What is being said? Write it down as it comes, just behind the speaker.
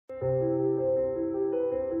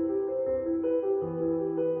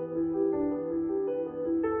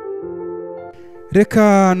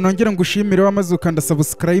Reka nongera ngushimire wamaze ukanda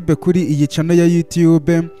subscribe kuri iyi channel ya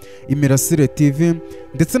YouTube IMIRASIRE TV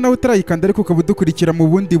ndetse nawe utarayikanda ariko ukabudukurikira mu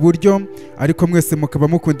bundi buryo ariko mwese mukaba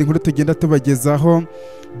mukunda inkuru tugenda tubagezaho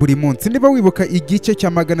buri munsi. Niba wibuka igice cya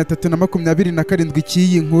 327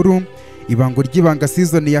 cy'iyi nkuru Ibango ry'Ibanga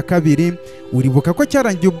season ya 2, uribuka ko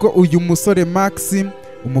cyarangiye ubwo uyu musore Max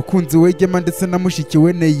umukunzi wegema ndetse na mushiki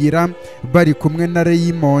we Neyira bari kumwe na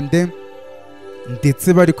Raymond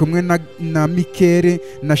ndetse bari kumwe na Mikere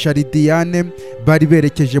na Sharidiane bari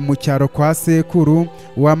berekeje mu cyaro kwa sekuru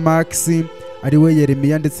wa Max ari we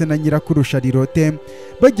Yeremiya ndetse na nyirakuru Sharirote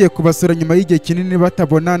bagiye kubasura nyuma y'igihe kinini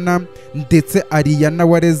batabonana, ndetse Ariyana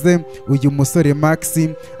wareze uyu musore Max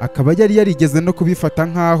akaba yari yarigeze no kubifata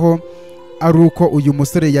nkaho ari uko uyu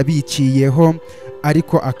musore yabiciyeho,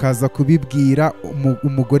 ariko akaza kubibwira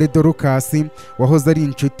umugore Dorukasi wahoze ari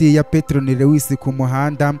inshuti ya Petronile Lewis ku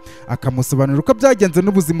muhanda, akamusobanurira uko byagenze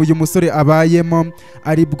n'ubuzima uyu musore abayemo,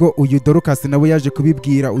 aribwo uyu Dorukasi nawe yaje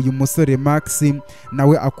kubibwira uyu musore Max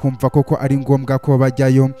nawe akumva koko ari ngombwa ko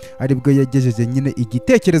bajyayo, aribwo yagejeje nyine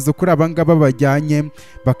igitekerezo kuri abangaba bajyanye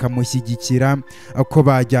bakamushyigikira ko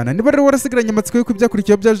bajyana. Niba rero warasigaranye amatsiko y'uko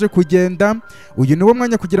ibyakurikiye byaje kugenda, uyu niwo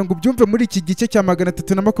mwanya kugira ngo ubyumve muri iki gice cya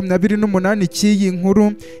 328 cy'iyi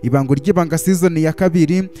nkuru Ibango ry'Ibanga season ya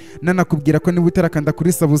 2. nanakubwira ko niba utarakanda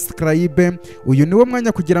kuri subscribe, uyu niwo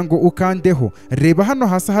mwanya kugira ngo ukandeho. Reba hano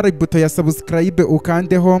hasi hari buto ya subscribe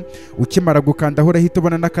ukandeho, ukimara gukandaho urahita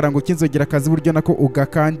ubona n'akarango k'inzogera kazi buryo nako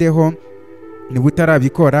ugakandeho niba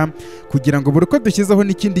utarabikora, kugira ngo buri ko dushyizeho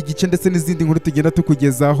n'ikindi gice ndetse n'izindi nkuru tugenda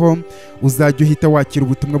tukugezaho uzajya uhita wakira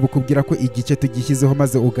ubutumwa bukubwira ko igice tugishyizeho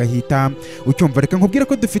maze ugahita ucyumva. Reka nkubwira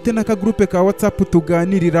ko dufite n'aka groupe ka WhatsApp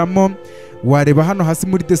tuganiriramo, wareba hano hasi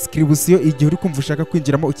muri description igihe uri kumva ushaka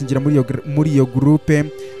kwinjiramo ukinjira muri iyo groupe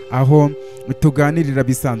aho tuganirira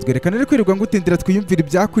bisanzwe. Reka nari kwirirwa ngutindira twiyumvira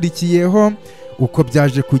ibyakurikiyeho uko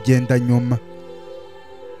byaje kugenda nyuma.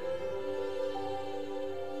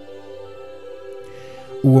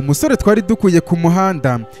 Uwo musore twari dukuye ku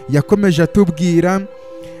muhanda yakomeje atubwira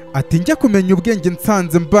ati njya kumenya ubwenge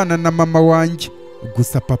nsanze mbana na mama wanjye,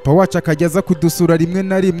 gusa papa wacu akajyaza kudusura rimwe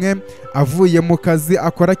na rimwe avuye mu kazi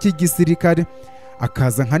akora k'igisirikare,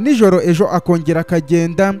 akaza nka nijoro ejo akongera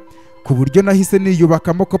akagenda, ku buryo nahise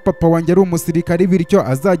niyubakamo ko papa wanjye ari umusirikare bityo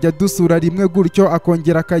azajya dusura rimwe gutyo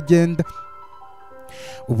akongera akagenda.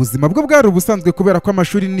 Ubuzima bwe bwari ubusanzwe kubera ko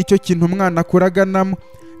amashuri nicyo kintu umwana akuraganamo.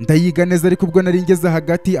 Ndayiga neza ariko ubwo nari ngeze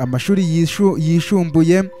hagati amashuri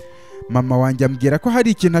yishumbuye, mama wanjye ambwira ko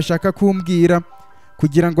hari ikintu ashaka kumbwira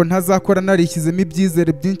kugira ngo ntazakora narishyizemo ibyizere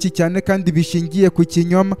byinshi cyane kandi bishingiye ku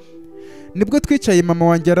kinyoma. Nibwo twicaye mama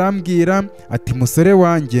wanjye arambwira ati musore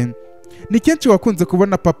wanjye, ni kenshi wakunze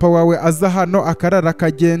kubona papa wawe aza hano akarara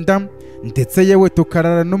akagenda, ndetse yewe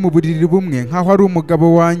tukarara no mu buriri bumwe nkaho ari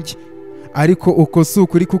umugabo wanjye, ariko uko si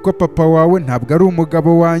ukuri kuko papa wawe ntabwo ari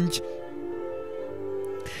umugabo wanjye.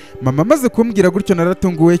 Mama amaze kumbwira gutyo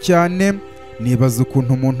naratunguwe cyane, nibaza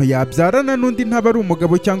ukuntu umuntu yabyarana n'undi ntaba ari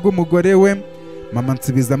umugabo cyangwa umugore we. Mama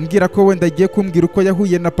nsubiza ambwira ko wenda agiye kumbwira uko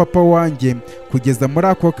yahuye na papa wanjye kugeza muri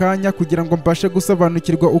ako kanya kugira ngo mbashe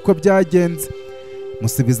gusobanukirwa uko byagenze.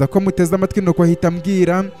 Musubiza ko muteze amatwi nuko ahita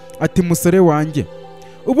ambwira ati musore wanjye,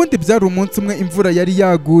 ubundi byari umunsi umwe imvura yari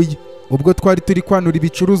yaguye, ubwo twari turi kwanura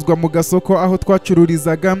ibicuruzwa mu gasoko aho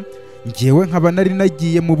twacururizaga, njyewe nkaba nari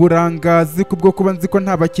nagiye mu burangazi kubwo kuba nzi ko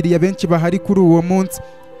nta bakiriya benshi bahari kuri uwo munsi.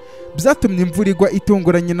 Byatumye imvura igwa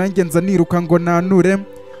itunguranye nanjye nza niruka ngo nanure,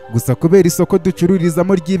 gusa kubera isoko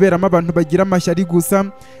ducururizamo ryiberamo abantu bagira amashyari gusa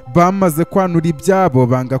bamaze kwanura ibyabo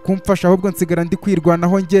banga kumfasha, ahubwo nsigara ndi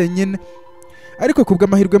kwirwanaho njyenyine. Ariko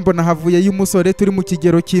kubw'amahirwe mbona havuyeyo umusore turi mu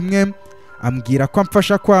kigero kimwe ambwira ko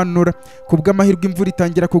amfasha kwanura. Kubw'amahirwe imvura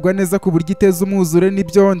itangira kugwa neza ku buryo iteza umwuzure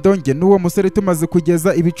n'ibyondo, njye n'uwo musore tumaze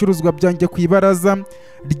kugeza ibicuruzwa byanjye ku ibaraza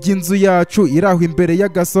ry'inzu yacu iri aho imbere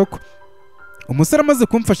y'agasoko. Umusore amaze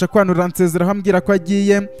kumfasha kwanura ansezeraho ambwira ko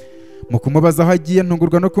agiye. Mu kumubaza aho agiye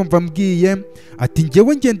ntungurwa no kumva ambwiye ati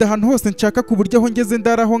njyewe ngenda ahantu hose nshaka ku buryo aho ngeze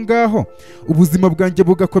ndara aho ngaho ubuzima bwanjye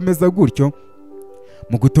bugakomeza gutyo.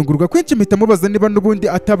 Mu gutungurwa kwinshi mpita mubaza niba n'ubundi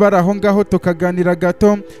atabara aho ngaho tukaganira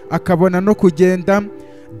gato akabona no kugenda,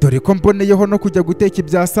 dore ko mboneyeho no kujya guteka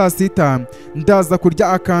ibya saa sita ndaza kurya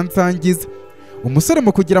akansangiza. Umusore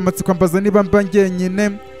mu kugira amatsiko ambaza niba mba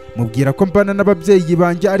njyenyine, mubwira ko mbana n'ababyeyi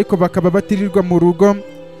banjye ariko bakaba batirirwa mu rugo.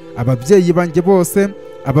 Ababyeyi banjye bose,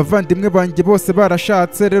 abavandimwe banjye bose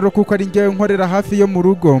barashatse, rero kuko ari njyewe nkorera hafi yo mu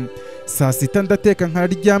rugo, saa sita ndateka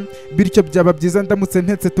nkarya, bityo byaba byiza ndamutse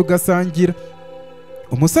ntetse tugasangira.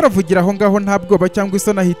 Umusore avugira aho ngaho nta bwoba cyangwa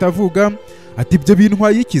isoni ahita avuga ati ibyo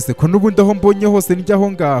bintwaye ikize ko n'ubundi aho mbonye hose njya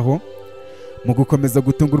aho ngaho. Mu gukomeza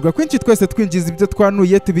gutungurwa kwinshi twese twinjiza ibyo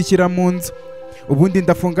twanuye tubishyira mu nzu, ubundi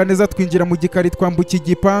ndafunga neza twinjira mu gikari twambuka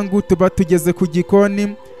igipangu tuba tugeze ku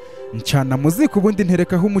gikoni, ncana muzika ubundi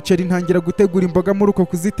nterekaho umuceri ntangira gutegura imboga muri uko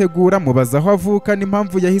kuzitegura mubaza aho avuka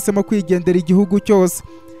n'impamvu yahisemo kwigendera igihugu cyose.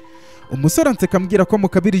 Umusore anseka ambwira ko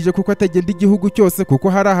mukabirije kuko atagenda igihugu cyose kuko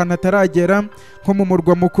hari ahantu ataragera nko mu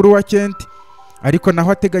murwa mukuru wa Kent, ariko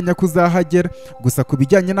naho ateganya kuzahagera. Gusa ku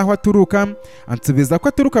bijyanye n'aho aturuka ansubiza ko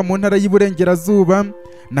aturuka mu ntara y'Iburengerazuba,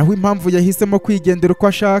 naho impamvu yahisemo kwigendera uko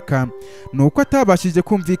ashaka ni uko atabashije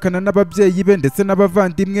kumvikana n'ababyeyi be ndetse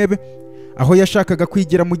n'abavandimwe be, aho yashakaga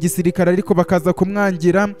kwigira mu gisirikare ariko bakaza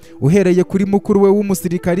kumwangira, uhereye kuri mukuru we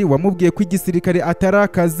w'umusirikari wamubwiye ko igisirikare atari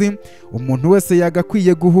akazi umuntu wese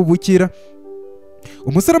yagakwiye guhubukira.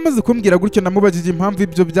 Umusore amaze kumbwira gutyo namubajije impamvu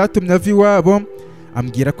ibyo byatumye ava iwabo,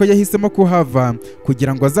 ambwira ko yahisemo kuhava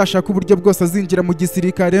kugira ngo azashake uburyo bwose azinjira mu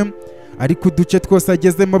gisirikare, ariko uduce twose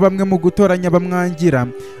agezemo bamwe mu gutoranya bamwangira,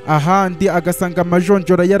 ahandi agasanga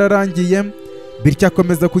amajonjora yararangiye, bityo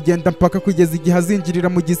akomeza kugenda mpaka kugeza igihe azinjirira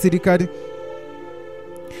mu gisirikare.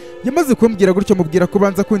 Yamaze kumbwira gutyo mubwira ko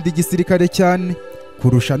banza akunda igisirikare cyane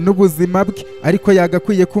kurusha n'ubuzima bwe, ariko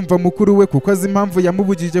yagakwiye kumva mukuru we kuko azi impamvu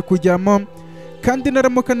yamubujije kujyamo, kandi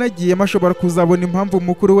naramuka nagiyemo ashobora kuzabona impamvu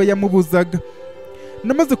mukuru we yamubuzaga.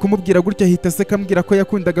 Namaze kumubwira gutya ahita aseka ambwira ko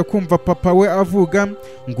yakundaga kumva papa we avuga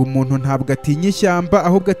ngo umuntu ntabwo atinya ishyamba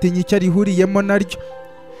ahubwo atinya icyo arihuriyemo naryo.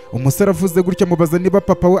 Umusore avuze gutya mubaza niba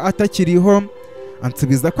papa we atakiriho,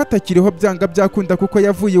 ansubiza ko atakiriho byanga byakunda kuko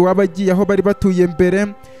yavuye iwabo agiye aho bari batuye mbere,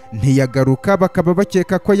 ntiyagaruka bakaba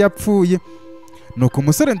bakeka ko yapfuye. Nuko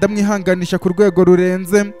umusore ndamwihanganisha ku rwego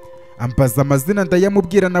rurenze, ambaza amazina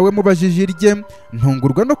ndayamubwira nawe mubajije irye,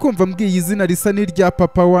 ntungurwa no kumva mbwiye izina risa n'irya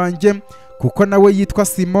papa wanjye kuko nawe yitwa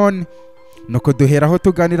Simone. Nuko duheraho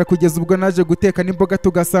tuganira kugeza ubwo naje guteka n'imboga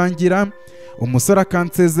tugasangira, umusore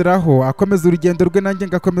akansezeraho akomeza urugendo rwe nanjye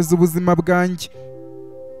ngakomeza ubuzima bwanjye.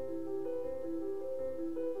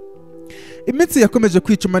 Iminsi yakomeje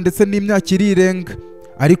kwicuma ndetse n'imyaka irirenga,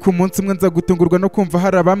 ariko umunsi umwe nza gutungurwa no kumva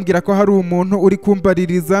hari abambwira ko hari umuntu uri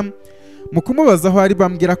kumbaririza. Mu kumubaza aho ari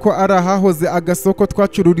bambwira ko ari ahahoze agasoko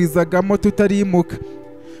twacururizagamo tutarimuka.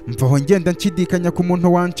 Mvaho ngenda nshidikanya ku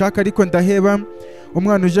muntu wanshaka, ariko ndaheba.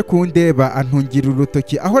 Umwana uje kundeba antungira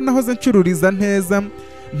urutoki aho nahoze ncururiza neza,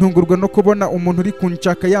 ntungurwa no kubona umuntu uri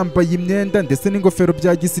kunshaka yambaye imyenda ndetse n'ingofero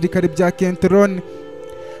bya gisirikare bya Kentrone.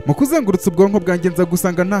 Mu kuzengurutsa ubwonko bwanjye nza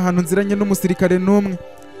gusanga nta hantu nziranye n'umusirikare n'umwe.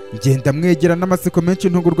 Ngenda mwegera n'amatsiko menshi,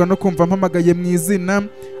 ntungurwa no kumva mpamagaye mu izina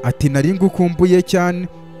ati nari ngukumbuye cyane.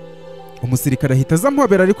 Umusirikare ahita aza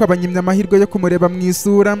ampobera, ariko abanyimye amahirwe yo kumureba mu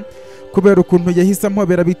isura kubera ukuntu yahise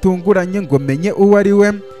ampobera bitunguranye ngo menye uwo ari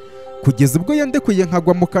we, kugeza ubwo yandekuye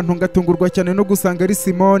nkagwa mu kantu ngatungurwa cyane no gusanga ari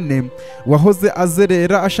Simone wahoze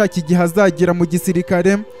azerera ashaka igihe azagira mu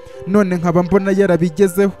gisirikare, none nkaba mbona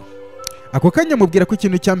yarabigezeho. Ako kanya mubwira ko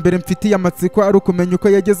ikintu cya mbere mfitiye amatsiko ari ukumenya uko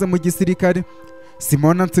yageze mu gisirikare.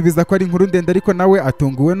 Simone ansubiza ko ari inkuru ndende, ariko nawe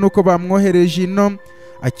atunguwe nuko bamwohereje ino,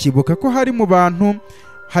 akibuka ko hari mu bantu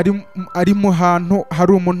ari mu hantu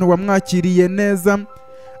hari umuntu wamwakiriye neza,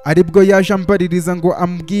 aribwo yaje ambaririza ngo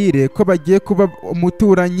ambwire ko bagiye kuba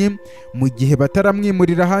umuturanyi mu gihe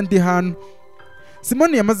bataramwimurira ahandi hantu.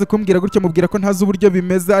 Simone yamaze kumbwira gutyo mubwira ko ntazi uburyo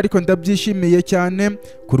bimeze, ariko ndabyishimiye cyane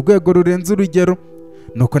ku rwego rurenze urugero.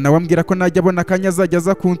 Nuko nawe ambwira ko najya abona akanya azajya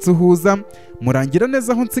aza kunsuhuza, murangira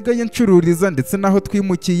neza aho nsigaye ncururiza ndetse n'aho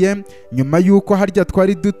twimukiye nyuma y'uko harya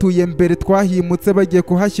twari dutuye mbere twahimutse bagiye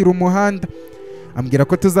kuhashyira umuhanda. Ambwira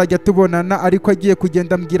ko tuzajya tubonana, ariko agiye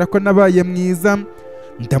kugenda ambwira ko nabaye mwiza.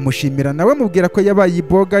 Ndamushimira nawe mubwira ko yabaye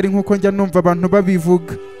iboga ari nk'uko njya numva abantu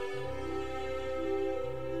babivuga.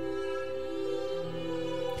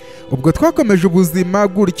 Ubwo twakomeje ubuzima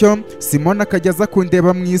gutyo, Simone akajya aza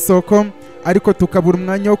kundeba mu isoko, ariko tukabura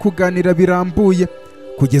umwanya wo kuganira birambuye,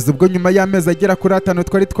 kugeza ubwo nyuma y'amezi agera kuri 5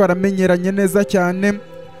 twari twaramenyeranye neza cyane,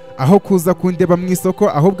 aho kuza kundeba mu isoko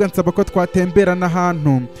ahubwo ansaba ko twatemberana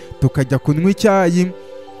ahantu tukajya kunywa icyayi.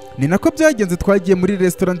 Ni nako byagenze, twagiye muri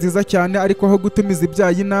restaurant nziza cyane, ariko aho gutumiza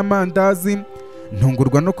ibyayi n'amandazi,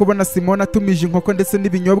 ntungurwa no kubona Simone atumije inkoko ndetse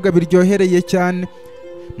n'ibinyobwa biryohereye cyane.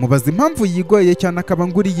 Mubaza impamvu yigoye cyane akaba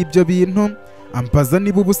nguriye ibyo bintu, ambaza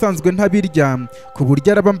niba ubusanzwe ntabirya ku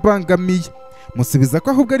buryo araba mbangamiye. Musubiza ko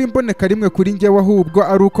ahubwo ari imboneka rimwe kuri njyewe ahubwo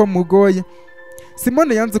ari uko mugoye.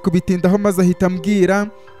 Simone yanze kubitindaho maze ahita ambwira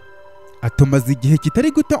atumaze igihe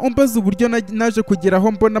kitari guta umbaza uburyo naje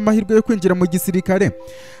kugeraho mbona amahirwe yo kwinjira mu gisirikare.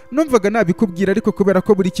 Numvaga nabikubwira ariko kubera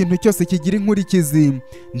ko buri kintu cyose kigira inkurikizi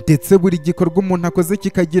ndetse buri gikorwa umuntu akoze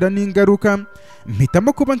kikagira n'ingaruka,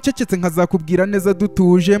 mpitamo kuba ncecetse nkazakubwira neza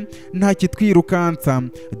dutuje nta kitwirukansa,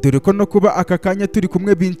 dore ko no kuba aka kanya turi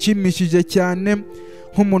kumwe binshimishije cyane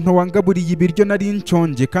nk'umuntu wangaburiye ibiryo nari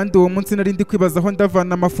nshonje kandi uwo munsi nari ndi kwibaza aho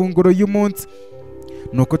ndavana amafunguro y'umunsi.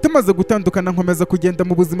 Nuko tumaze gutandukana nkomeza kugenda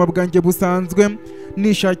mu buzima bwanjye busanzwe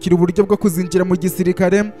nishakira uburyo bwo kuzinjira mu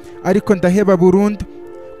gisirikare, ariko ndaheba burundu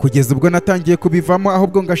kugeza ubwo natangiye kubivamo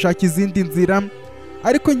ahubwo ngashaka izindi nzira.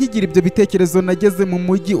 Ariko nkigira ibyo bitekerezo nageze mu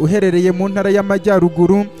mujyi uherereye mu ntara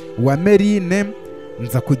y'amajyaruguru wa Merine,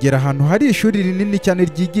 nza kugera ahantu hari ishuri rinini cyane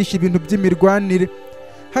ryigisha ibintu by'imirwanire.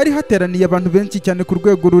 Hari hateraniye abantu benshi cyane ku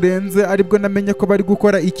rwego rurenze, aribwo namenye ko bari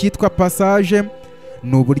gukora icyitwa passage.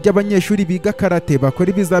 Ni uburyo abanyeshuri biga karate bakora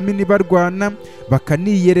ibizamini barwana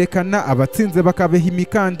bakaniyerekana, abatsinze bakabeha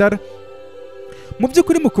imikandara. Mu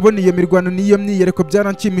by'ukuri mu kubona iyo mirwano n'iyo myiyereko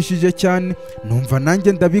byaranshimishije cyane, numva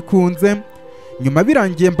nanjye ndabikunze. Nyuma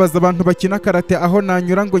birangiye mbaza abantu bakina karate aho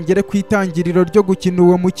nanyura ngo ngere ku itangiriro ryo gukina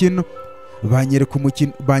uwo mukino.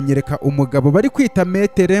 Banyereka umugabo bari kwita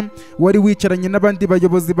metere wari wicaranye n'abandi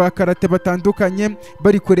bayobozi ba karate batandukanye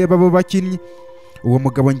bari kureba abo bakinnyi. Uwo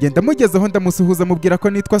mugabo ngenda mugezeho ndamusuhuza mubwira ko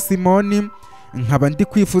nitwa Simoni, nkaba ndi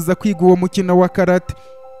kwifuza kwiga uwo mukino wa karate.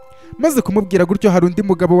 Maze kumubwira gutyo hari undi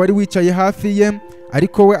mugabo wari wicaye hafi ye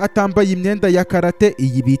ariko we atambaye imyenda ya karate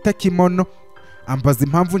iyi bita kimono, ambaza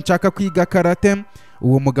impamvu nshaka kwiga karate.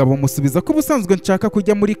 Uwo mugabo musubiza ko ubusanzwe nshaka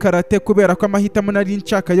kujya muri karate kubera ko amahitamo nari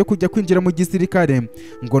nshaka yo kujya kwinjira mu gisirikare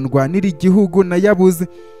ngo ndwanire igihugu nayabuze.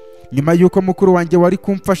 Nyuma y'uko mukuru wanjye wari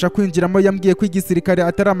kumfasha kwinjiramo yambwiye ko igisirikare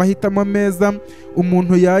atari amahitamo meza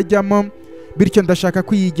umuntu yajyamo, bityo ndashaka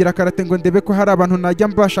kwiyigira karate ngo ndebe ko hari abantu najya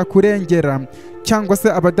mbasha kurengera cyangwa se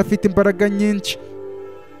abadafite imbaraga nyinshi.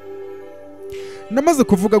 Namaze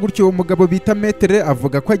kuvuga gutyo uwo mugabo bita metere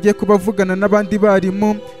avuga ko agiye kubavugana n'abandi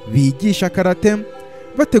barimu bigisha karate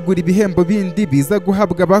bategura ibihembo bindi biza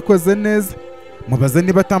guhabwa abakoze neza. Mubaze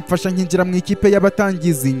niba atamfasha nkinjira mu ikipe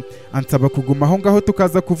y'abatangizi, ansaba kuguma aho ngaho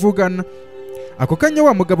tukaza kuvugana. Ako kanya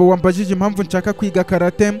wa mugabo wambajije impamvu nshaka kwiga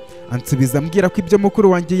karate ansubiza ambwira ko ibyo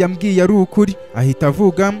mukuru wanjye yambwiye ari ukuri. Ahita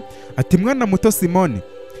avuga ati, mwana muto Simone,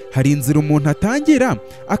 hari inzira umuntu atangira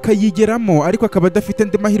akayigeramo ariko akaba adafite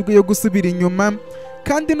andi mahirwe yo gusubira inyuma,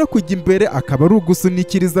 kandi no kujya imbere akaba ari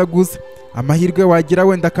ugusunikiriza gusa. Amahirwe wagira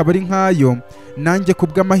wenda akaba ari nk'ayo nanjye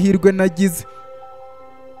kubw'amahirwe nagize.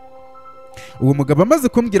 Uwo mugabo amaze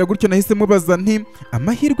kumbwira gutyo nahise mubaza nti,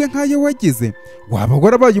 amahirwe nk'ayo wagize waba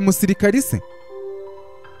warabaye umusirikari se?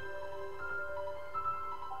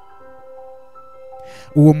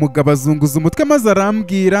 Uwo mugabo azunguza umutwe maze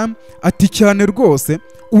arambwira ati, cyane rwose,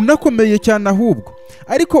 unakomeye cyane ahubwo,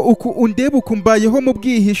 ariko uku undeba ukumbayeho mu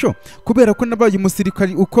bwihisho kubera ko nabaye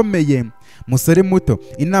umusirikari ukomeye. Musore muto,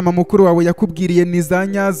 inama mukuru wawe yakubwiriye ni za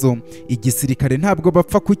nyazo. Igisirikare ntabwo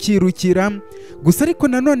bapfa kukirukira gusa, ariko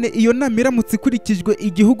nanone iyo nama iramutse ikurikijwe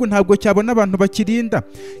igihugu ntabwo cyabona abantu bakirinda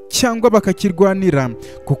cyangwa bakakirwanira,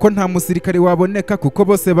 kuko nta musirikare waboneka kuko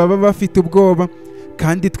bose baba bafite ubwoba,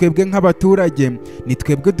 kandi twebwe nk'abaturage ni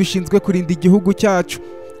twebwe dushinzwe kurinda igihugu cyacu.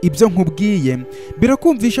 Ibyo nkubwiye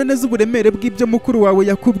birakumvisha neza uburemere bw'ibyo mukuru wawe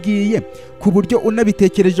yakubwiye, ku buryo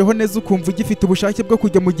unabitekerejeho neza ukumva ugifite ubushake bwo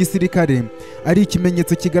kujya mu gisirikare ari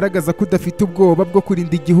ikimenyetso kigaragaza ko udafite ubwoba bwo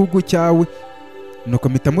kurinda igihugu cyawe. Nuko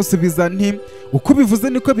mpita musubiza nti, uko bivuze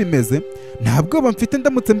niko bimeze, nta bwoba mfite,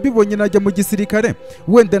 ndamutse mbibonye najya mu gisirikare,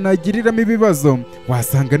 wenda nagiriramo ibibazo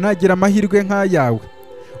wasanga nagira amahirwe nk'ayawe.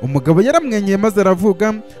 Umugabo yaramwenyuye maze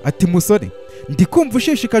aravuga ati, musore, ndi kumva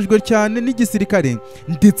ushishikajwe cyane n'igisirikare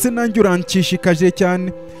ndetse nanjye uranshishikaje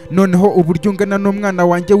cyane. Noneho uburyo ungana n'umwana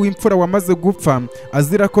wanjye w'imfura wamaze gupfa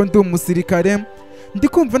azira ko ndi umusirikare, ndi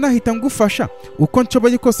kumva nahita ngufasha uko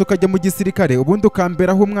nshoboye kose ukajya mu gisirikare, ubundi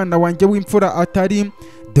ukamberaho umwana wanjye w'imfura atari,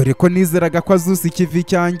 dore ko nizeraga ko azusa ikivi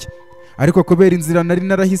cyanjye. Ariko kubera inzira nari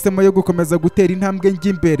narahisemo yo gukomeza gutera intambwe njya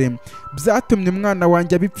imbere, byatumye umwana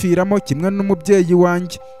wanjye abipfiramo kimwe n'umubyeyi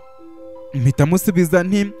wanjye. Mpita musubiza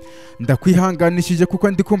nti, ndakwihanganishije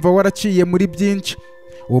kuko ndi kumva waraciye muri byinshi.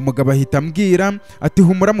 Uwo mugabo ahita ambwira ati,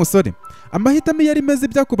 humura musore, amahitamo yari meza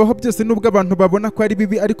ibyakubaho byose nubwo abantu babona ko ari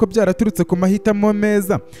bibi ariko byaraturutse ku mahitamo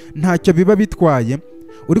meza, ntacyo biba bitwaye.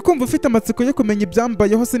 Uri kumva ufite amatsiko yo kumenya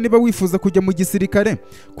ibyambayeho se niba wifuza kujya mu gisirikare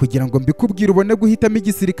kugira ngo mbikubwire ubone guhitamo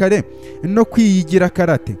igisirikare no kwiyigira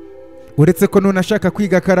karate? Uretse ko nunashaka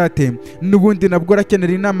kwiga karate n'ubundi nabwo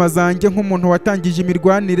urakenera inama zanjye nk'umuntu watangije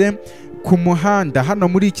imirwanire ku muhanda hano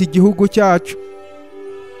muri iki gihugu cyacu.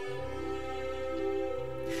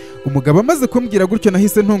 Umugabo amaze kumbwira gutyo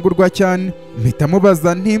nahise ntungurwa cyane, mpita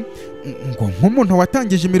mubaza nti ngo nk'umuntu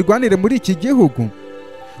watangije imirwanire muri iki gihugu?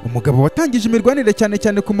 Umugabo watangije imirwanire cyane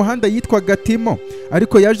cyane ku muhanda yitwaga Timo,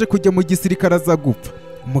 ariko yaje kujya mu gisirikare aza gupfa.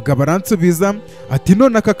 Umugabo aransubiza ati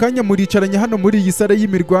none aka kanya muricaranye hano muri iyi sare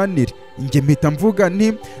y'imirwanire. Njye mpita mvuga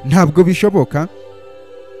nti ntabwo bishoboka.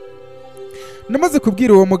 Namaze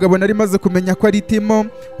kubwira uwo mugabo nari maze kumenya ko ari Timo,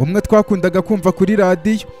 umwe twakundaga kumva kuri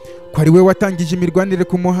radiyo, ko ari we watangije imirwanire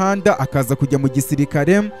ku muhanda akaza kujya mu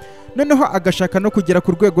gisirikare, noneho agashaka no kugera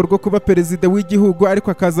ku rwego rwo kuba perezida w'igihugu,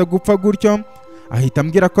 ariko akaza gupfa gutyo. Ahita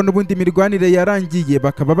ambwira ko n'ubundi imirwanire yarangiye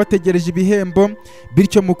bakaba bategereje ibihembo,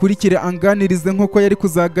 bityo mukurikire anganirize nk'uko yari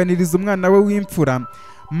kuzaganiriza umwana we w'imfura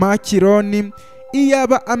Makironi,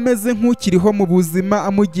 iyaba ameze nk'ukiriho mu buzima,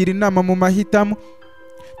 amugira inama mu mahitamo.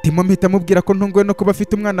 Timo mpita mubwira ko ntunguwe no kuba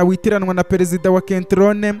afite umwana witiranwa na perezida wa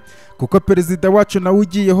Kentrone, kuko perezida wacu nawe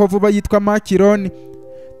ugiyeho vuba yitwa Makironi.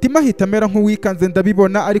 Timo ahita amera nk'uwikanze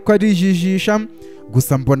ndabibona, ariko arijijisha,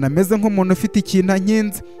 gusa mbona ameze nk'umuntu ufite ikintu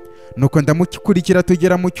ankinze. Nuko ndamukurikira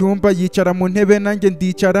tugera mu cyumba, yicara mu ntebe nanjye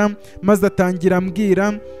ndicara, maze atangira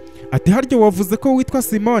ambwira ati harya wavuze ko witwa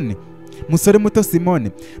Simone? Musore muto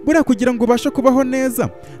Simone, buriya kugira ngo ubashe kubaho neza,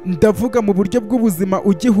 ndavuga mu buryo bw'ubuzima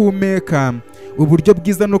ugihumeka, uburyo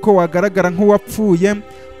bwiza nuko wagaragara nk'uwapfuye,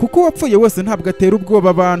 kuko uwapfuye wese ntabwo atera ubwoba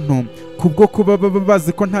abantu, kubwo kuba baba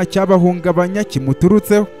bazi ko nta cyabahungabanya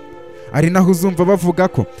kimuturutseho. Ari naho uzumva bavuga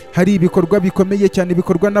ko hari ibikorwa bikomeye cyane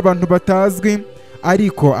bikorwa n'abantu batazwi,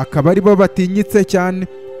 ariko akaba ari bo batinyitse cyane.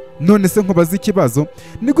 None se nkubaza ikibazo,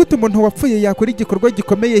 ni gute umuntu wapfuye yakora igikorwa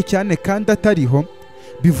gikomeye cyane kandi atariho?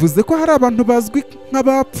 Bivuze ko hari abantu bazwi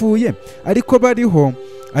nk'abapfuye ariko bariho.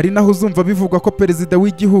 Ari naho uzumva bivugwa ko perezida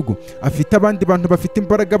w'igihugu afite abandi bantu bafite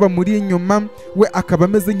imbaraga bamuri inyuma, we akaba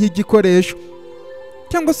ameze nk'igikoresho.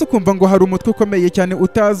 Cyangwa se ukumva ngo hari umutwe ukomeye cyane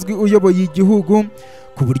utazwi uyoboye igihugu,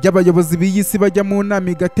 ku buryo abayobozi b'iyi si bajya mu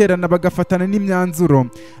nama igaterana bagafatana n'imyanzuro,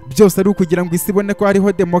 byose ari ukugira ngo isi ibone ko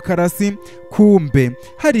hariho demokarasi. Kumbe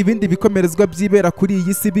hari ibindi bikomerezwa byibera kuri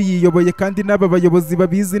iyi si biyiyoboye, kandi n'aba bayobozi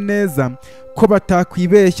babizi neza ko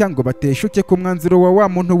batakwibeshya ngo bateshuke ku mwanzuro wa wa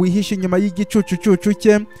muntu wihishe inyuma y'igicucucucu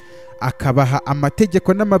cye, akabaha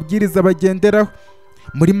amategeko n'amabwiriza bagenderaho.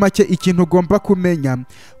 Muri make ikintu ugomba kumenya,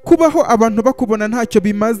 kubaho abantu bakubona ntacyo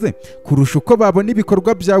bimaze kurusha uko babona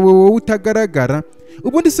ibikorwa byawe wowe utagaragara.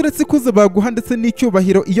 Ubundi se uretse ikuzo baguha ndetse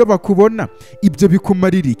n'icyubahiro iyo bakubona, ibyo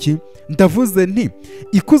bikumarira iki? Ndavuze nti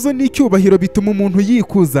ikuzo n'icyubahiro bituma umuntu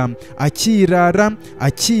yikuza, akirara,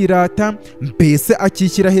 akirata, mbese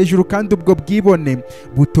akishyira hejuru, kandi ubwo bwibone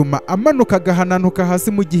butuma amanuka agahananuka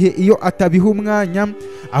hasi, mu gihe iyo atabiha umwanya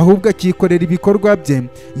ahubwo akikorera ibikorwa bye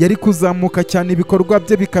yari kuzamuka cyane, ibikorwa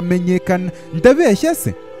bye bikamenyekana. Ndabeshya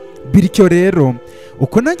se? Bityo rero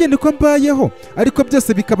uko nanjye niko mbayeho, ariko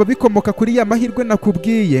byose bikaba bikomoka kuri ya mahirwe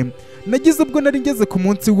nakubwiye nagize ubwo nari ngeze ku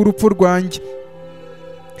munsi w'urupfu rwanjye.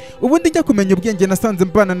 Ubundi njya kumenya ubwenge nasanze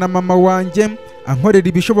mbana na mama wanjye, ankorera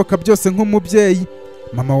ibishoboka byose nk'umubyeyi.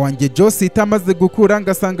 Mama wanjye Josita amaze gukura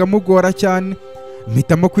ngasanga mugora cyane,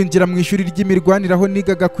 mpitamo kwinjira mu ishuri ry'imirwanire aho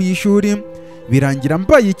nigaga ku ishuri, birangira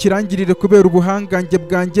mbaye ikirangirire kubera ubuhangange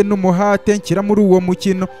bwanjye n'umuhate nshyira muri uwo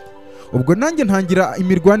mukino. Ubwo nanjye ntangira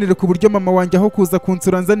imirwanire ku buryo mama wanjye aho kuza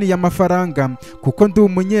kunsura nzaniye amafaranga kuko ndi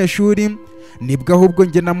umunyeshuri, nibwo ahubwo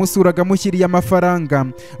njye namusuraga mushyiriye amafaranga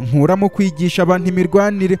nkuramo kwigisha abantu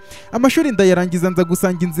imirwanire. Amashuri ndayarangiza nza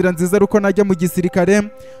gusanga inzira nziza ari uko najya mu gisirikare,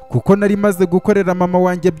 kuko nari maze gukorera mama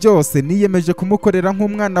wanjye byose niyemeje kumukorera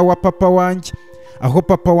nk'umwana wa papa wanjye, aho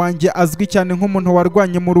papa wanjye azwi cyane nk'umuntu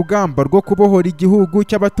warwanye mu rugamba rwo kubohora igihugu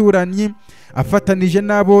cy'abaturanyi afatanije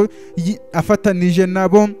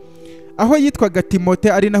nabo, aho yitwaga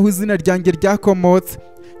Timote, ari naho izina ryanjye ryakomotse.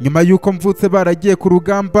 Nyuma y'uko mvutse baragiye ku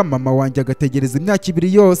rugamba, mama wanjye agategereza imyaka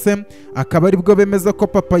 2 yose, akaba aribwo bemeza ko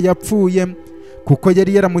papa yapfuye, kuko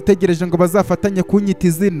yari yaramutegereje ngo bazafatanye kunyita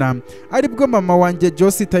izina, aribwo mama wanjye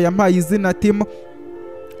Josita yampaye izina Timo.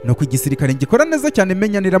 No ku gisirikare ngikora neza cyane,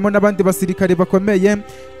 menyaniramo n'abandi basirikare bakomeye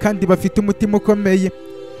kandi bafite umutima ukomeye,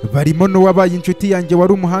 barimo n'uwabaye inshuti yanjye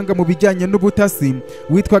wari umuhanga mu bijyanye n'ubutasi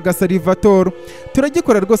witwaga Salvatore.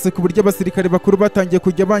 Turagikora rwose ku buryo abasirikare bakuru batangiye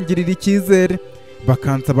kujya bangirira icyizere,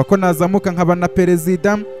 bakansaba ko nazamuka nkaba na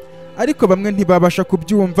perezida, ariko bamwe ntibabasha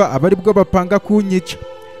kubyumva, aba aribwo bapanga kunyica.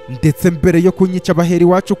 Ndetse mbere yo kunyica bahera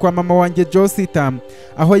iwacu kwa mama wanjye Josita,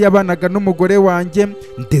 aho yabanaga n'umugore wanjye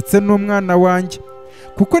ndetse n'umwana wanjye,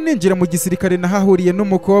 kuko ninjira mu gisirikare nahahuriye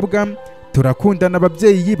n'umukobwa, turakundana,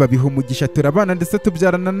 ababyeyi babiha umugisha, turabana ndetse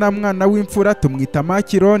tubyarana na mwana w'imfura tumwita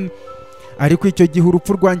Makironi. Ariko icyo gihe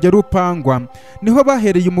urupfu rwanjye rupangwa, niho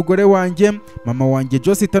bahereye umugore wanjye, mama wanjye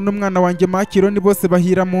Josita n'umwana wanjye Makironi bose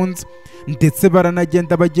bahira mu nzu, ndetse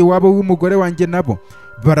baranagenda bajya iwabo w'umugore wanjye nabo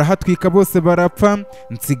barahatwika bose barapfa,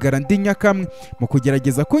 nsigara ndi nyakamwe. Mu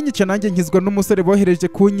kugerageza kunyica nanjye nkizwa n'umusore bohereje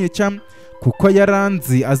kunyica kuko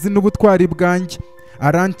yaranzi azi n'ubutwari bwanjye,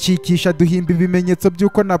 arancikisha duhimba ibimenyetso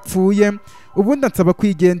by'uko napfuye, ubundi ansaba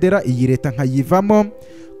kwigendera iyi leta nkayivamo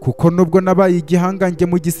kuko nubwo nabaye igihangange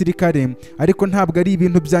mu gisirikare ariko ntabwo ari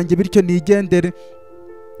ibintu byanjye, bityo nigendere.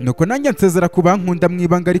 Nuko nanjye nsezera ku bankunda mu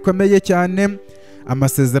ibanga rikomeye cyane.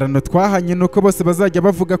 Amasezerano twahanye nuko bose bazajya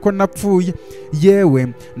bavuga ko napfuye,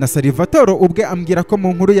 yewe na Salvatore ubwe ambwira ko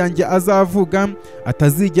mu nkuru yanjye azavuga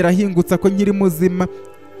atazigera ahingutsa ko nkiri muzima.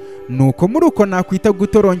 Nuko muri uko nakwita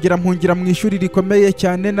gutorongera mpungira mu ishuri rikomeye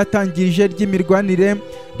cyane natangirije ry'imirwanire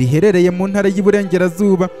riherereye mu ntara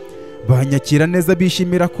y'Iburengerazuba. Banyakira neza,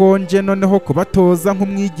 bishimira konje noneho kubatoza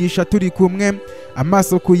nk'umwigisha turi kumwe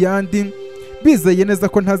amaso ku yandi, bizeye neza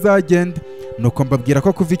ko ntazagenda. Nuko mbabwira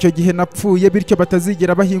ko kuva icyo gihe napfuye, bityo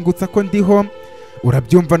batazigera bahingutsa ko ndiho.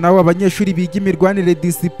 Urabyumva nawe, abanyeshuri biga imirwanire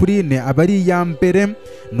disipurine aba ari iya mbere.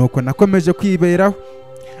 Nuko nakomeje kwiberaho,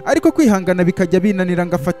 ariko kwihangana bikajya binanira,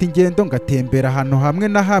 ngafata ingendo ngatembera ahantu hamwe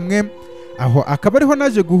na hamwe. Aho akaba ariho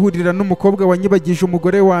naje guhurira n'umukobwa wanyibagije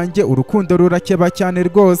umugore wanjye, urukundo rurakeba cyane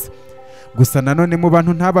rwose. Gusa nanone mu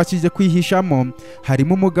bantu ntabashije kwihishamo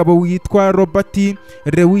harimo umugabo witwa Robert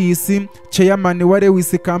Lewis, chairman wa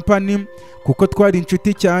Lewis Company, kuko twari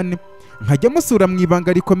inshuti cyane. Nkajya musura mu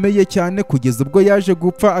ibanga rikomeye cyane kugeza ubwo yaje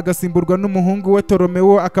gupfa agasimburwa n'umuhungu we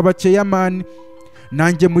Toromeo akaba chairman.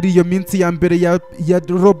 Nanjye muri iyo minsi ya mbere ya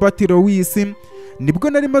Robert Lewis nibwo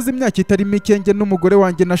nari maze imyaka itari mike njye n'umugore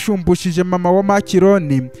wanjye nashumbushije mama wa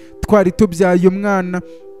Makironi, twari tubyaye umwana.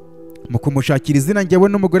 Mu kumushakira izina njyewe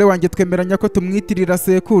n'umugore wanjye twemeranya ko tumwitirira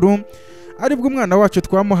sekuru, aribwo umwana wacu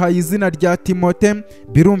twamuhaye izina rya Timote.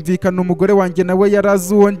 Birumvikana umugore wanjye nawe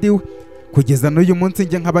yarazi uwo ndiwe. Kugeza n'uyu munsi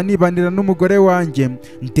njye nkaba nibanira n'umugore wanjye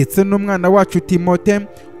ndetse n'umwana wacu Timote.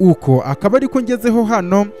 Uko akaba ariko ngezeho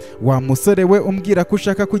hano, wa musore we umbwira ko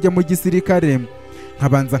ushaka kujya mu gisirikare,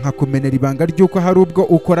 nkabanza nkakumenera ibanga ry'uko hari ubwo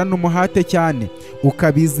ukorana umuhate cyane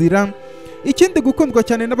ukabizira. Ikindi, gukundwa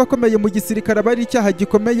cyane n'abakomeye mu gisirikare aba ari icyaha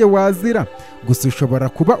gikomeye wazira. Gusa ushobora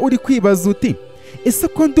kuba uri kwibaza uti, ese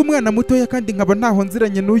ko ndi umwana mutoya kandi nkaba ntaho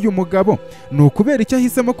nziranye n'uyu mugabo, ni ukubera icyo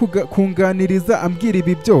ahisemo kunganiriza ambwira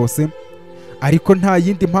ibi byose? Ariko nta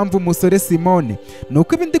yindi mpamvu musore Simone,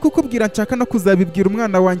 nuko ibi ndi kukubwira nshaka no kuzabibwira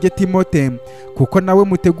umwana wanjye Timote, kuko nawe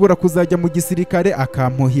mutegura kuzajya mu gisirikare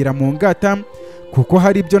akampuhira mu ngata, kuko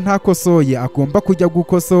hari ibyo ntakosoye agomba kujya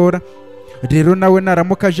gukosora. Rero nawe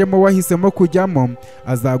naramuka ajemo wahisemo kujyamo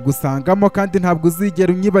azagusangamo, kandi ntabwo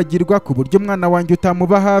uzigera unyibagirwa ku buryo umwana wanjye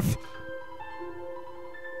utamuba hafi.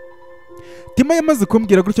 Tima yamaze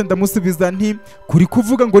kumbwira gutyo ndamusubiza nti, kuri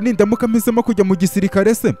kuvuga ngo nindamuka mpisemo kujya mu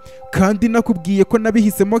gisirikare se, kandi nakubwiye ko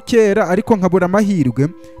nabihisemo kera ariko nkabura amahirwe.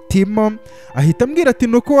 Timo ahita ambwira ati,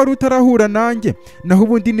 nuko wari utarahura nanjye, naho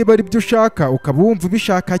ubundi niba ari byo ushaka ukaba wumva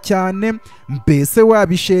ubishaka cyane, mbese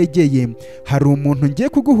wabishegeye, hari umuntu ngiye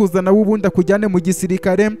kuguhuza nawe ubundi akujyane mu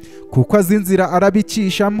gisirikare kuko azi inzira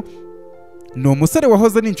arabicishamo. Ni umusore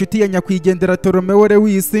wahoze ari inshuti ya nyakwigendera Toromeo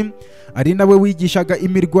Lewis, ari nawe wigishaga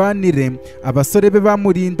imirwanire abasore be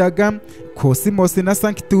bamurindaga, Cosmos na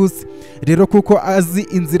Sanctus. Rero kuko azi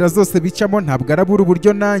inzira zose bicamo, ntabwo arabura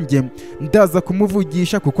uburyo nanjye ndaza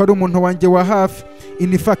kumuvugisha kuko ari umuntu wanjye wa hafi.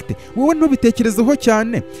 In fact, wowe ntubitekerezeho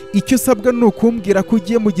cyane, icyo usabwa ni ukumbwira ko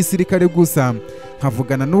ugiye mu gisirikare gusa,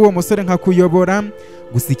 nkavugana n'uwo musore nkakuyobora.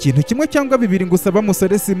 Gusa ikintu kimwe cyangwa bibiri ngusaba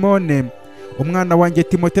musore Simone, umwana wanjye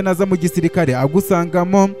Timote naza mu gisirikare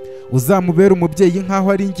agusangamo, uzamubera umubyeyi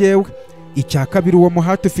nkaho ari njyewe. Icya kabiri, uwo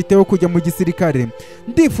muhate ufite wo kujya mu gisirikare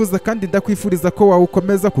ndifuza kandi ndakwifuriza ko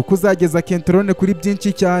wawukomeza, kuko uzageza Kentrone kuri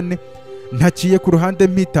byinshi cyane. Ntaciye ku ruhande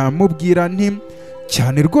mpita mubwira nti,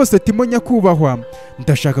 cyane rwose Timo nyakubahwa,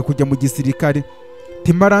 ndashaka kujya mu gisirikare.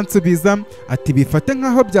 Timo aransubiza ati, bifate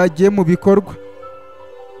nkaho byagiye mu bikorwa.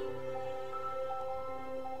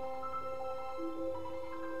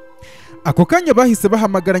 Ako kanya bahise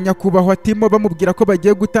bahamagara nyakubahwa Timo bamubwira ko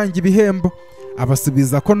bagiye gutanga ibihembo.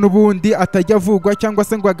 Abasubiza ko n'ubundi atajya avugwa cyangwa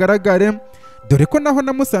se ngo agaragare, dore ko naho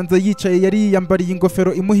namusanze yicaye yari yiyambariye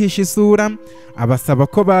ingofero imuhisha isura. Abasaba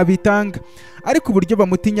ko babitanga, ariko uburyo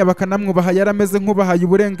bamutinya bakanamwubaha yarameze nk'ubahaye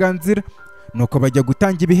uburenganzira. Nuko bajya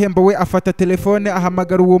gutanga ibihembo, we afata telefone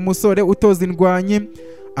ahamagara uwo musore utoza indwanyi,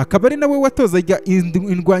 akaba ari nawe watozaga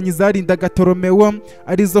indwanyi zarindaga Toromeo,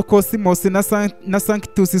 arizo Cosmos na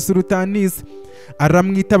Sanctus Sultanis.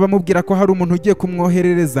 Aramwita bamubwira ko hari umuntu ugiye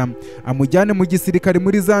kumwoherereza amujyane mu gisirikare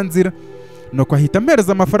muri za nzira. Nuko ahita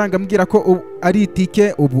ampereza amafaranga ambwira ko ari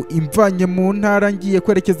itike ubu imvanye mu ntara ngiye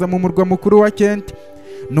kwerekeza mu murwa mukuru wa Kent.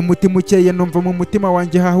 N'umutima ukeye numva mu mutima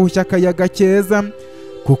wanjye hahushya akayaga keza,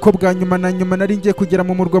 kuko bwa nyuma na nyuma nari ngiye kugera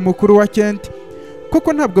mu murwa mukuru wa Kent.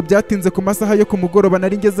 koko ntabwo byatinze ku masaha yo ku mugoroba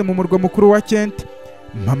nari ngeze mu murwa mukuru wa Kent.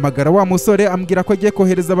 Mpamagara wa musore ambwira ko agiye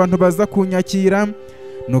kohereza abantu baza kunyakira,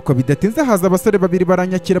 nuko bidatinze haza abasore babiri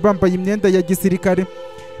baranyakira bambaye imyenda ya gisirikare.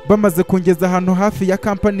 Bamaze kungeza ahantu hafi ya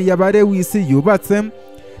kampani yabaye yubatse,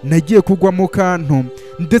 nagiye kugwa mu kantu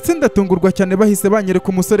ndetse ndatungurwa cyane bahise banyereka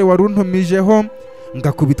umusore wari untumijeho,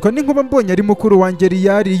 ngakubitwa n'inkuba mbonye ari mukuru wanjye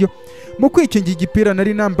Riyariyo. Mu kwikinga igipira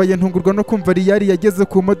nari nambaye ntungurwa no kumva Riyari yageze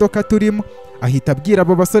ku modoka turimo, ahita abwira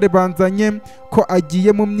abo basore banzanye ko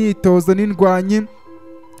agiye mu myitozo n'indwanyi,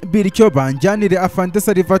 bityo banjyanire Afande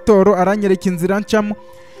Salvatore aranyereka inzira ncamo.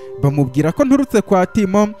 Bamubwira ko nturutse kwa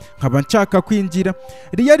Timo nkaba nshaka kwinjira.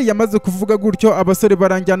 Riyari yamaze kuvuga gutyo abasore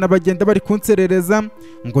baranjyana bagenda bari kunserereza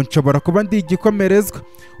ngo nshobora kuba ndi igikomerezwa.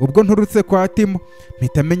 Ubwo nturutse kwa Timo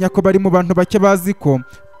mpita menya ko bari mu bantu bake bazi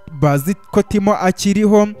ko Timo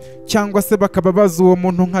akiriho, cyangwa se bakaba bazi uwo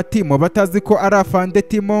muntu nka Timo batazi ko ari Afande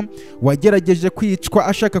Timo wagerageje kwicwa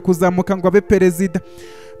ashaka kuzamuka ngo abe perezida.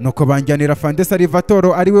 Nuko banjyanira Afande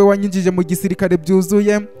Salvatore ari we wanyinjije mu gisirikare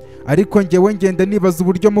byuzuye, ariko njyewe ngenda nibaza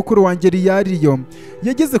uburyo mukuru wanjye Riyariyo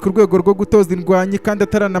yageze ku rwego rwo gutoza indwanyi kandi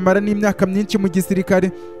ataranamara n'imyaka myinshi mu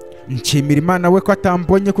gisirikare. Nshimira Imana we ko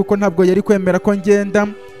atambonye kuko ntabwo yari kwemera ko ngenda.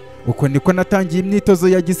 Uko niko natangiye imyitozo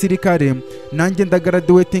ya gisirikare, nanjye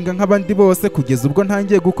ndagaraduwetinga nk'abandi bose kugeza ubwo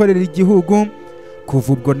ntangiye gukorera igihugu.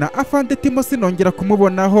 Kuva ubwo na Afande Timo sinongera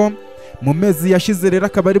kumubonaho. Mu mezi yashize rero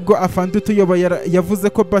akaba aribwo Afande utuyoboye yavuze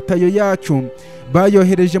ko batayo yacu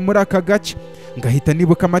bayohereje muri aka gace. Ngahita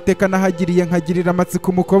nibuka amateka nahagiriye, nkagirira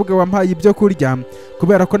amatsiko umukobwa wampaye ibyo kurya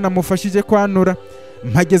kubera ko namufashije kwanura.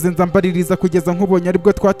 Mpageze nzambaririza kugeza nkubonye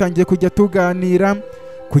aribwo twatangiye kujya tuganira.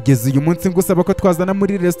 Kugeza uyu munsi ngusaba ko twazana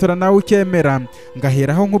muri restaurant nawe ukemera,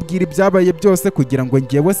 ngaheraho nkubwira ibyabaye byose kugira ngo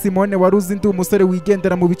njyewe Simone wari uzi ndi umusore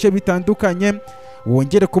wigendera mu bice bitandukanye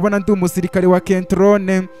wongere kubona ndi umusirikare wa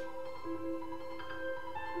Kentrone.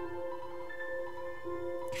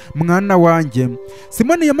 Mwana wanjye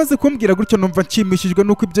Simone yamaze kumbwira gutyo numva nshimishijwe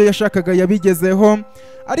nuko ibyo yashakaga yabigezeho,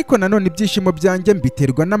 ariko nanone ibyishimo byanjye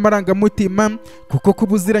mbiterwa n'amarangamutima kuko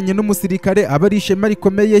kubuziranye n'umusirikare aba ari ishema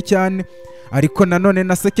rikomeye cyane. Ariko nanone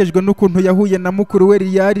nasekejwe n'ukuntu yahuye na mukuru we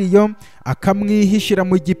Riyariyo akamwihishira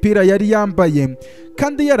mu gipira yari yambaye,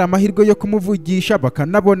 kandi yari amahirwe yo kumuvugisha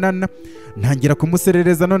bakanabonana. Ntangira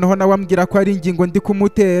kumuserereza noneho nawe ambwira ko ari ingingo ndi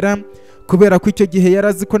kumutera, kubera ko icyo gihe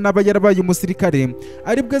yarazi ko naba yarabaye umusirikare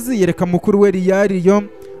aribwo aziyereka mukuru we Riyariyo,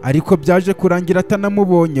 ariko byaje kurangira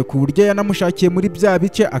atanamubonye ku buryo yanamushakiye muri bya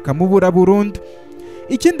bice akamubura burundu.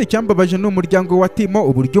 Ikindi cyambabaje ni umuryango wa Timo,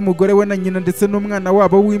 uburyo umugore we na nyina ndetse n'umwana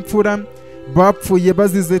wabo w'imfura bapfuye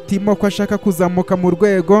bazize Timo ko ashaka kuzamuka mu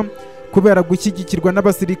rwego kubera gushyigikirwa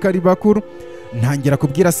n'abasirikari bakuru. Ntangira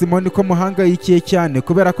kubwira Simone ko muhangayikiye cyane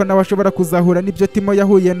kubera ko nawe ashobora kuzahura n'ibyo Timo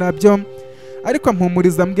yahuye nabyo, ariko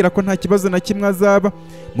ampumuriza ambwira ko nta kibazo na kimwe azaba.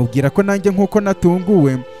 Mubwira ko nanjye nk'uko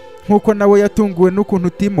natunguwe nk'uko nawe yatunguwe n'ukuntu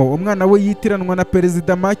Timo umwana we yitiranwa na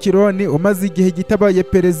Perezida Macron umaze igihe gitabaye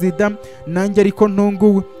perezida, nanjye ariko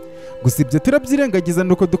ntunguwe. Gusa ibyo turabyirengagiza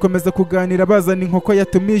nuko dukomeza kuganira bazana inkoko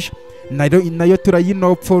yatumije, nayo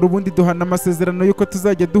turayinopfora ubundi duhana amasezerano yuko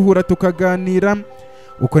tuzajya duhura tukaganira.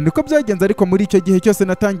 Uko niko byagenze, ariko muri icyo gihe cyose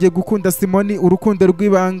natangiye gukunda Simone urukundo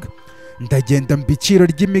rw'ibanga. Ndagenda mbiciro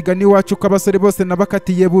ry'imigani wacu ko abasore bose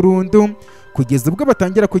nabakatiye burundu, kugeza ubwo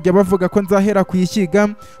batangira kujya bavuga ko nzahera kuyishyiga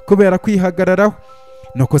kubera kwihagararaho.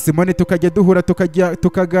 Nuko Simone tukajya duhura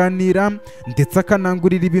tukaganira ndetse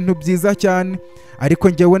akanangurira ibintu byiza cyane, ariko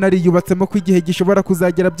njyewe nariyubatsemo ko igihe gishobora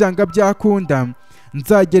kuzagera byanga byakunda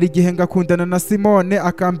nzagera igihe ngakundana na Simone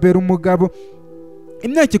akambera umugabo.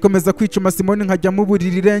 Imyaka ikomeza kwicuma Simone nkajya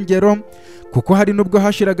muburira irengero, kuko hari nubwo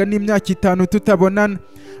hashiraga n'imyaka 5 tutabonana,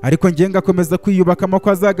 ariko njye ngakomeza kwiyubakamo ko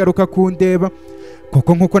azagaruka kundeba.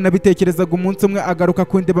 Kuko nkuko nabitekerezaga umunsi umwe agaruka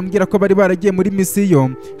kundeba ambwira ko bari baragiye muri misiyo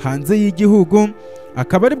hanze y'igihugu,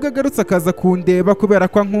 akaba aribwo agarutse akaza kundeba kubera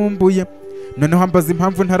ko nkumbuye. Noneho ambaza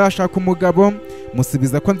impamvu ntarashaka umugabo,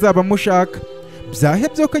 musubiza ko nzaba mushaka.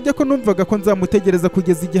 Byahebye ukajya ko numvaga ko nzamutegereza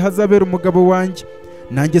kugeza igihe azabera umugabo wanjye.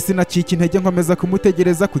 Nanjye sinacika intege nkomeza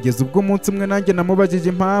kumutegereza kugeza ubwo umunsi umwe nanjye namubajije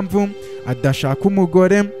impamvu adashaka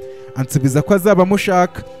umugore, ansubiza ko azaba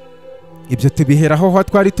mushaka. Ibyo tubiheraho aho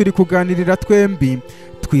twari turi kuganirira twembi,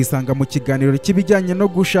 twisanga mu kiganiro cy'ibijyanye no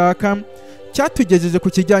gushaka cyatugejeje ku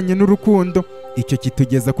kijyanye n'urukundo. Icyo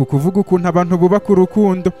kitugeza ku kuvuga ukuntu abantu bubaka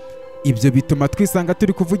urukundo. Ibyo bituma twisanga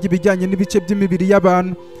turi kuvuga ibijyanye n'ibice by'imibiri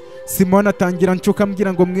y'abantu. Simone atangira nshuka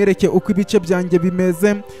ambwira ngo mwereke uko ibice byanjye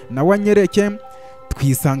bimeze, nawe anyereke.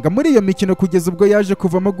 Twisanga muri iyo mikino kugeza ubwo yaje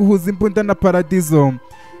kuvamo guhuza imbunda na paradizo.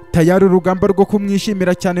 Tayari urugamba rwo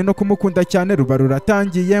kumwishimira cyane no kumukunda cyane ruba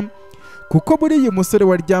ruratangiye. kuko buriya umusore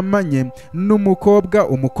waryamanye n'umukobwa,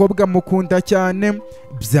 umukobwa mukunda cyane,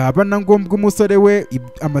 byaba na ngombwa umusore we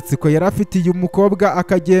amatsiko yari afitiye umukobwa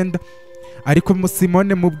akagenda. Ariko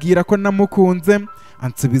Simone mubwira ko namukunze,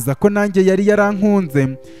 ansubiza ko nanjye yari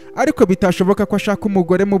yarankunze, ariko bitashoboka ko ashaka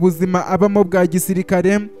umugore mu buzima abamo bwa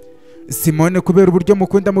gisirikare. Simone kubera uburyo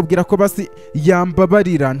mukunda mubwira ko basi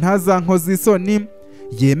yambabarira ntazankoze isoni,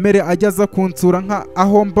 yemere ajya aza kunsura nka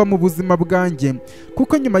aho mba mu buzima bwanjye,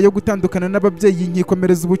 kuko nyuma yo gutandukana n'ababyeyi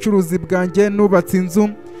nkikomereza ubucuruzi bwanjye nubatse inzu,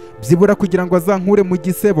 byibura kugira ngo azankure mu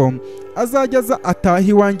gisebo azajya aza ataha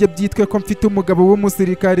iwanjye byitwe ko mfite umugabo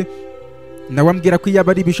w'umusirikare. Nawe ambwira ko iyo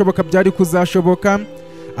ari ibishoboka byari kuzashoboka,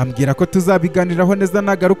 ambwira ko tuzabiganiraho neza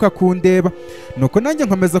nagaruka kundeba. Nuko nanjye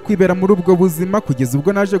nkomeza kwibera muri ubwo buzima kugeza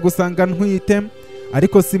ubwo naje gusanga ntwite,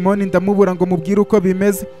 ariko Simone ndamubura ngo mubwire uko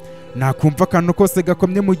bimeze. Nakumva akantu kose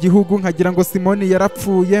gakomye mu gihugu nkagira ngo Simone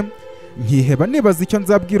yarapfuye, nkiheba nibaza icyo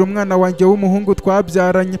nzabwira umwana wanjye w'umuhungu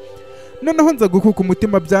twabyaranye. Noneho nza gukuka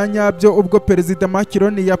umutima bya nyabyo ubwo Perezida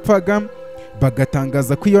Macron yapfaga,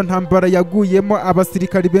 bagatangaza ko iyo ntambara yaguyemo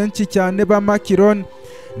abasirikari benshi cyane ba Macron.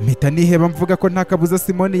 Mpita niheba mvuga ko nta kabuza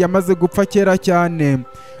Simone yamaze gupfa kera cyane,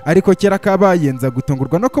 ariko kera kabaye nza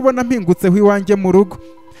gutungurwa no kubona mpingutseho iwanjye mu rugo.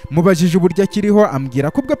 Mubajije uburyo akiriho,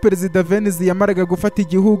 ambwira ko ubwo Perezida Venice yamaraga gufata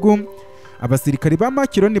igihugu, abasirikari ba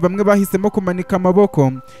Macron bamwe bahisemo kumanika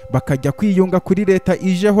amaboko bakajya kwiyunga kuri leta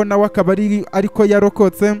ijeho, nawe akaba ariko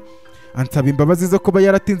yarokotse. Ansaba imbabazi zo kuba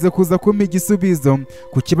yaratinze kuza kumpa igisubizo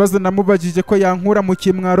ku kibazo namubajije ko yankura mu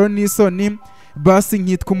kimwaro n'isoni, basi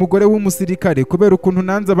nkitwa umugore w'umusirikare kubera ukuntu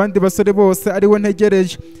nanze abandi basore bose ari we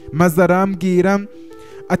ntegereje. Maze arambwira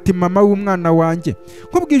ati mama w'umwana wanjye,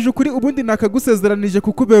 nkubwije ukuri ubundi nakagusezeranije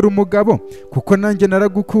kukubera umugabo kuko nanjye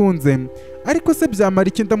naragukunze, ariko se byamara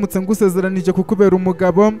iki ndamutse ngusezeranije kukubera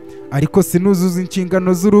umugabo ariko sinuzuza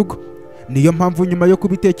inshingano z'urugo? Niyo mpamvu nyuma yo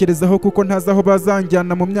kubitekerezaho kuko ntazi aho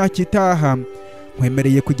bazanjyana mu myaka itaha,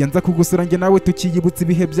 nkwemereye kujya nza kugusura njye nawe tukiyibutsa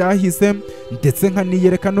ibihe byahise, ndetse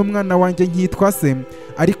nkaniyereka n'umwana wanjye nkitwa se,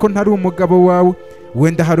 ariko ntari umugabo wawe.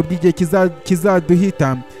 Wenda hari ubwo igihe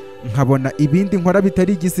kizaduhita nkabona ibindi nkora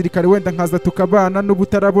bitari igisirikare, wenda nkaza tukabana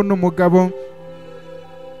n'ubutarabona umugabo.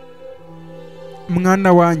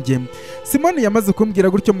 Mwana wanjye, Simone yamaze kumbwira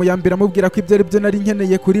gutyo muyambira amubwira ko ibyo ari byo nari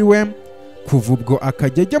nkeneye kuri we. Kuva ubwo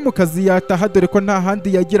akajya ajya mu kazi yataha, dore ko nta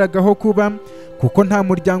handi yagiragaho kuba kuko nta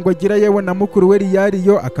muryango agira, yewe na mukuru we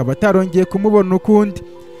Riyariyo akaba atarongeye kumubona ukundi.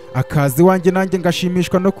 Akazi wanjye nanjye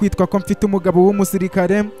ngashimishwa no kwitwa ko mfite umugabo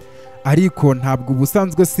w'umusirikare, ariko ntabwo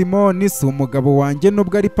ubusanzwe Simone si umugabo wanjye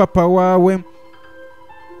nubwo ari papa wawe.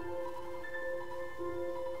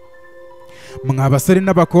 Mwa basore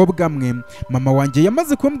n'abakobwa mwe, mama wanjye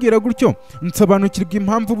yamaze kumbwira gutyo nsobanukirwa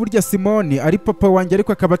impamvu burya Simone ari papa wanjye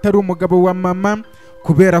ariko akaba atari umugabo wa mama,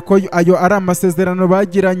 kubera ko ayo ari amasezerano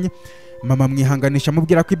bagiranye. Mama mwihanganisha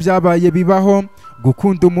mubwira ko ibyabaye bibaho,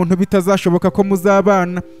 gukunda umuntu bitazashoboka ko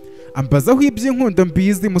muzabana. Ambazaho iby'inkundo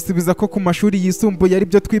mbizi, musubiza ko ku mashuri yisumbuye ari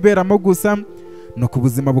byo twiberamo gusa. Nuko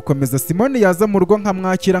ubuzima bukomeza, Simone yaza mu rugo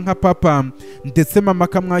nkamwakira nka papa, ndetse mama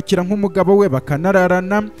akamwakira nk'umugabo we,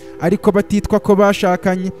 bakanararana ariko batitwa ko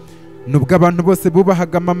bashakanye. Nubwo abantu bose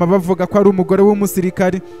bubahaga mama bavuga ko ari umugore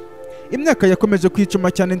w'umusirikare. Imyaka yakomeje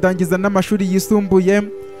kwicuma cyane ndangiza n'amashuri yisumbuye,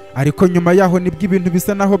 ariko nyuma yaho nibwo ibintu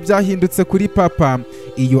bisa naho byahindutse kuri papa.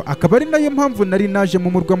 Iyo akaba ari nayo mpamvu nari naje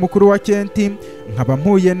mu murwa mukuru wa Kenti, nkaba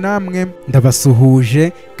mpuye namwe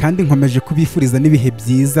ndabasuhuje kandi nkomeje kubifuriza n'ibihe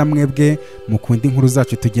byiza mwebwe mukunda inkuru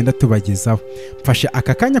zacu tugenda tubagezaho. Mfashe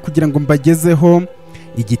aka kanya kugira ngo mbagezeho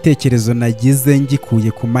igitekerezo nagize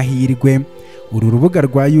ngikuye ku mahirwe uru rubuga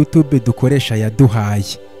rwa YouTube dukoresha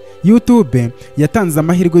yaduhaye. YouTube yatanze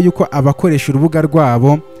amahirwe y'uko abakoresha urubuga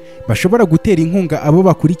rwabo bashobora gutera inkunga abo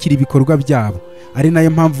bakurikira ibikorwa byabo. Ari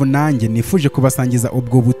nayo mpamvu nanjye nifuje kubasangiza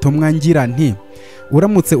ubwo butumwa ngira nti,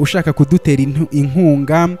 uramutse ushaka kudutera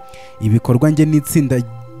inkunga ibikorwa nge n'itsinda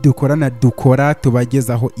dukora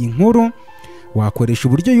tubagezaho inkuru, wakoresha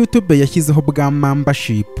uburyo YouTube yashyizeho bwa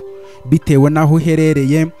membership bitewe naho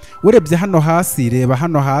uherereye. Urebye hano hasi, reba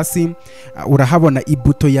hano hasi urahabona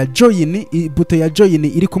ibuto ya join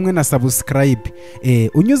iri kumwe na subscribe.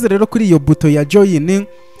 Unyuze rero kuri iyo buto ya join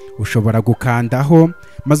ushobora gukandaho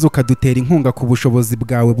maze ukadutera inkunga ku bushobozi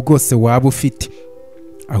bwawe bwose waba ufite.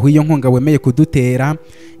 Aho iyo nkunga wemeye kudutera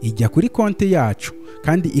ijya kuri konti yacu,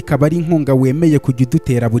 kandi ikaba ari inkunga wemeye kujya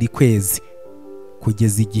udutera buri kwezi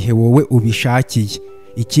kugeza igihe wowe ubishakiye.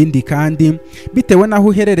 Ikindi kandi bitewe naho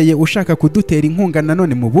uherereye ushaka kudutera inkunga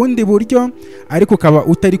nanone mu bundi buryo, ariko ukaba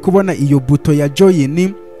utari kubona iyo buto ya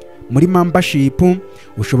join muri membership,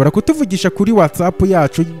 ushobora kutuvugisha kuri WhatsApp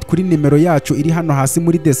yacu kuri nimero yacu iri hano hasi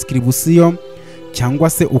muri description, cyangwa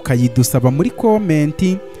se ukayidusaba muri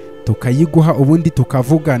comment tukayiguha ubundi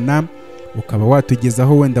tukavugana, ukaba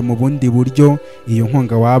watugezaho wenda mu bundi buryo iyo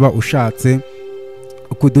nkunga waba ushatse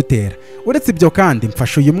kudutera. Uretse ibyo kandi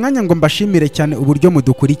mfashe uyu mwanya ngo mbashimire cyane uburyo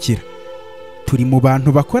mudukurikira. Turi mu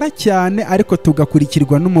bantu bakora cyane ariko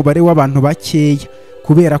tugakurikirwa n'umubare w'abantu bakeya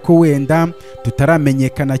kubera ko wenda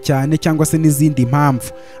tutaramenyekana cyane cyangwa se n'izindi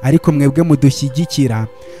mpamvu, ariko mwebwe mudushyigikira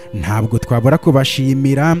ntabwo twabura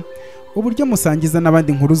kubashimira uburyo musangiza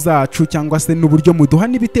n'abandi inkuru zacu cyangwa se n'uburyo muduha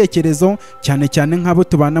n'ibitekerezo, cyane cyane nk'abo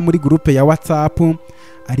tubana muri groupe ya WhatsApp.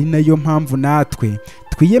 Ari nayo mpamvu natwe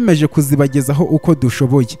twiyemeje kuzibagezaho uko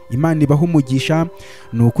dushoboye. Imana ibaha umugisha.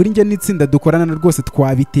 Ni ukuri njye n'itsinda dukorana rwose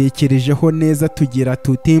twabitekerejeho neza tugira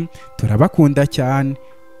tuti turabakunda cyane.